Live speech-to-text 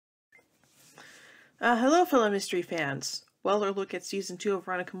Hello, fellow mystery fans. Well, our look at season 2 of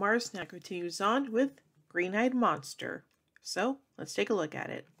Veronica Mars now continues on with Green-Eyed Monster. So, let's take a look at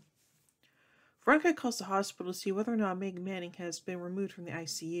it. Veronica calls the hospital to see whether or not Meg Manning has been removed from the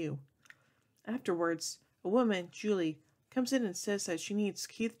ICU. Afterwards, a woman, Julie, comes in and says that she needs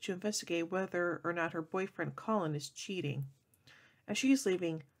Keith to investigate whether or not her boyfriend Colin is cheating. As she is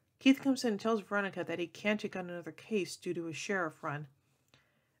leaving, Keith comes in and tells Veronica that he can't take on another case due to a sheriff run.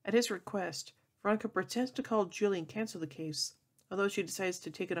 At his request, Veronica pretends to call Julie and cancel the case, although she decides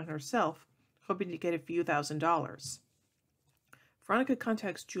to take it on herself, hoping to get a few $1,000s. Veronica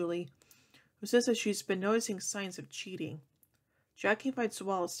contacts Julie, who says that she's been noticing signs of cheating. Jackie invites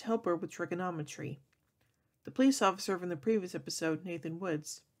Wallace to help her with trigonometry. The police officer from the previous episode, Nathan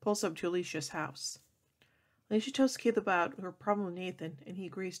Woods, pulls up to Alicia's house. Alicia tells Keith about her problem with Nathan, and he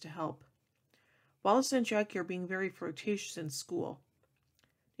agrees to help. Wallace and Jackie are being very flirtatious in school.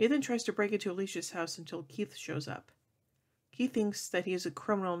 Nathan tries to break into Alicia's house until Keith shows up. Keith thinks that he is a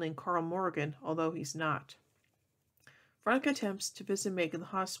criminal named Carl Morgan, although he's not. Veronica attempts to visit Meg in the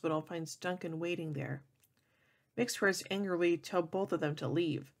hospital and finds Duncan waiting there. Meg's friends angrily tell both of them to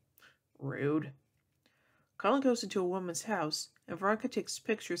leave. Rude. Colin goes into a woman's house, and Veronica takes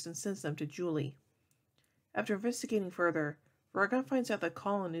pictures and sends them to Julie. After investigating further, Veronica finds out that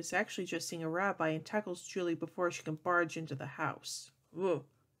Colin is actually just seeing a rabbi and tackles Julie before she can barge into the house. Ugh.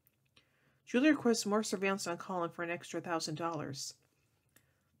 Julie requests more surveillance on Colin for an extra $1,000.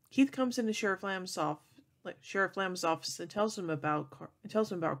 Keith comes into Sheriff Lamb's office and tells him about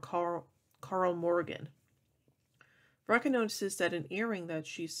Carl Morgan. Veronica notices that an earring that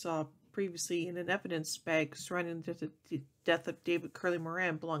she saw previously in an evidence bag surrounding the death of David Curly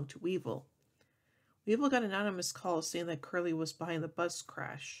Moran belonged to Weevil. Weevil got an anonymous call saying that Curly was behind the bus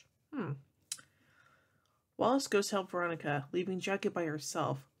crash. Wallace goes to help Veronica, leaving Jackie by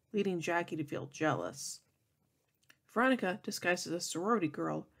herself, leading Jackie to feel jealous. Veronica, disguised as a sorority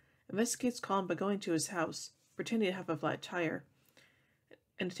girl, investigates Colin by going to his house, pretending to have a flat tire,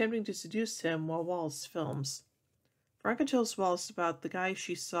 and attempting to seduce him while Wallace films. Veronica tells Wallace about the guy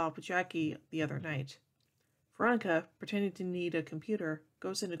she saw with Jackie the other night. Veronica, pretending to need a computer,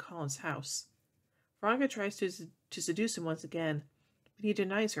 goes into Colin's house. Veronica tries to seduce him once again, but he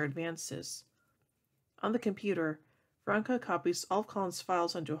denies her advances. On the computer, Veronica copies all of Colin's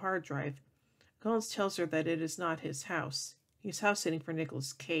files onto a hard drive. Collins tells her that it is not his house. He's house sitting for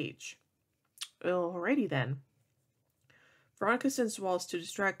Nicolas Cage. Alrighty then. Veronica sends Wallace to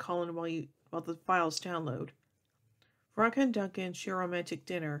distract Colin while the files download. Veronica and Duncan share a romantic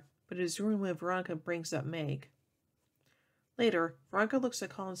dinner, but it is ruined when Veronica brings up Meg. Later, Veronica looks at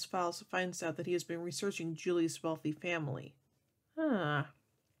Colin's files and finds out that he has been researching Julie's wealthy family.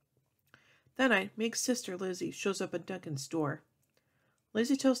 That night, Meg's sister, Lizzie, shows up at Duncan's door.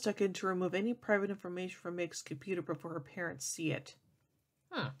 Lizzie tells Duncan to remove any private information from Meg's computer before her parents see it.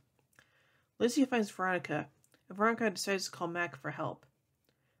 Lizzie finds Veronica, and Veronica decides to call Mac for help.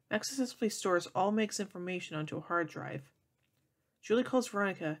 Mac successfully stores all Meg's information onto a hard drive. Julie calls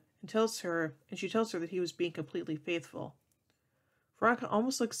Veronica and she tells her that he was being completely faithful. Veronica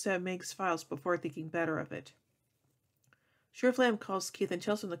almost looks at Meg's files before thinking better of it. Sheriff Lamb calls Keith and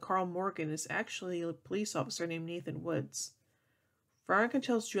tells him that Carl Morgan is actually a police officer named Nathan Woods. Veronica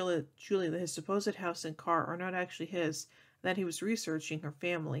tells Julie that his supposed house and car are not actually his, and that he was researching her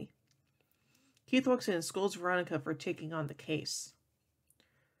family. Keith walks in and scolds Veronica for taking on the case.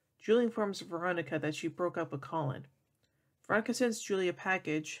 Julie informs Veronica that she broke up with Colin. Veronica sends Julie a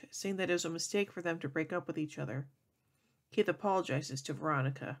package, saying that it was a mistake for them to break up with each other. Keith apologizes to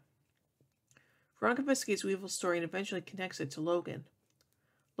Veronica. Veronica investigates Weevil's story and eventually connects it to Logan.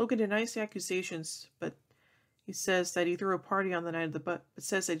 Logan denies the accusations, but says that he threw a party on the night of the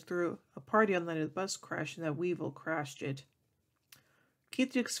bus crash and that Weevil crashed it.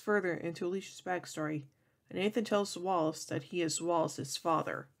 Keith digs further into Alicia's backstory, and Nathan tells Wallace that he is Wallace's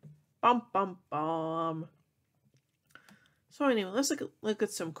father. Bum bum bum. So anyway, let's look at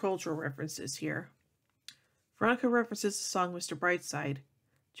some cultural references here. Veronica references the song Mr. Brightside.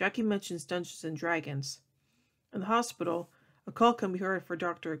 Jackie mentions Dungeons and Dragons. In the hospital, a call can be heard for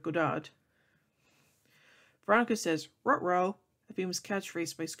Dr. Godard. Veronica says, "Ruh-roh," a famous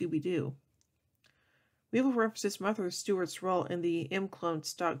catchphrase by Scooby-Doo. Weevil references Martha Stewart's role in the M-Clone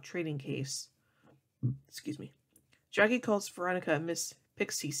stock trading case. Jackie calls Veronica Miss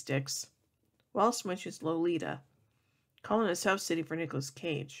Pixie Sticks. Wallace mentions Lolita. Colin is house sitting for Nicolas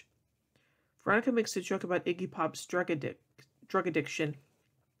Cage. Veronica makes a joke about Iggy Pop's drug addiction.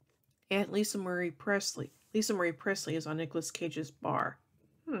 And Lisa Marie Presley is on Nicolas Cage's bar.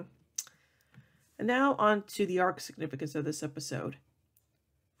 And now on to the arc significance of this episode.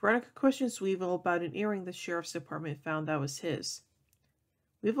 Veronica questions Weevil about an earring the sheriff's department found that was his.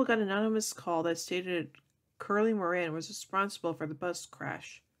 Weevil got an anonymous call that stated Curly Moran was responsible for the bus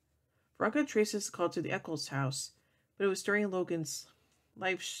crash. Veronica traces the call to the Eccles house, but it was during Logan's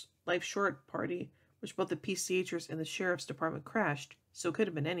life short party, which both the PCHers and the sheriff's department crashed, so it could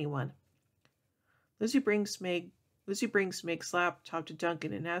have been anyone. Lizzie brings Meg's laptop to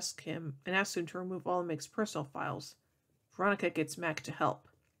Duncan and asks him to remove all of Meg's personal files. Veronica gets Mac to help.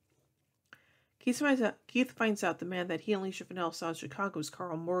 Keith finds out the man that he and Alicia Fennell saw in Chicago is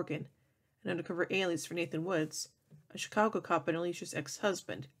Carl Morgan, an undercover alias for Nathan Woods, a Chicago cop and Alicia's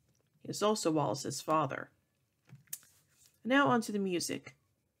ex-husband. He is also Wallace's father. Now on to the music.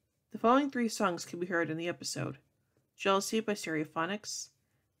 The following 3 songs can be heard in the episode: Jealousy by Stereophonics,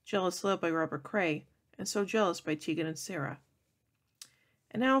 Jealous Love by Robert Cray, and So Jealous by Tegan and Sara.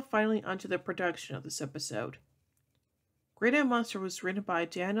 And now finally onto the production of this episode. Green Eyed Monster was written by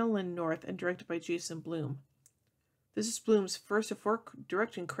Diana Lynn North and directed by Jason Blum. This is Blum's first of 4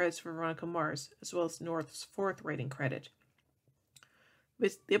 directing credits for Veronica Mars, as well as North's 4th writing credit.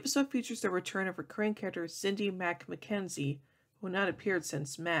 The episode features the return of recurring character Cindy Mack Mackenzie, who had not appeared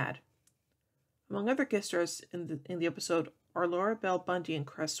since Mad. Among other guest stars in the episode are Laura Bell Bundy and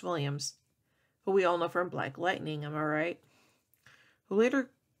Cress Williams, who we all know from Black Lightning, am I right? Who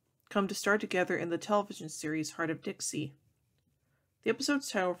later come to star together in the television series Heart of Dixie. The episode's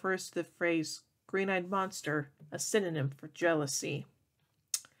title refers to the phrase green-eyed monster, a synonym for jealousy.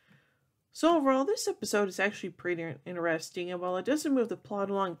 So overall, this episode is actually pretty interesting, and while it doesn't move the plot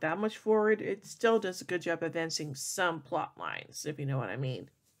along that much forward, it still does a good job advancing some plot lines, if you know what I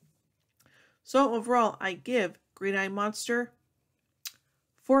mean. So overall, I give Green Eyed Monster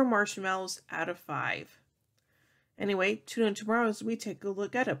 4 marshmallows out of 5. Anyway, tune in tomorrow as we take a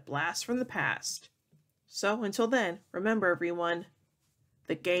look at A Blast from the Past. So until then, remember everyone,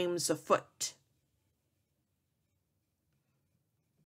 the game's afoot.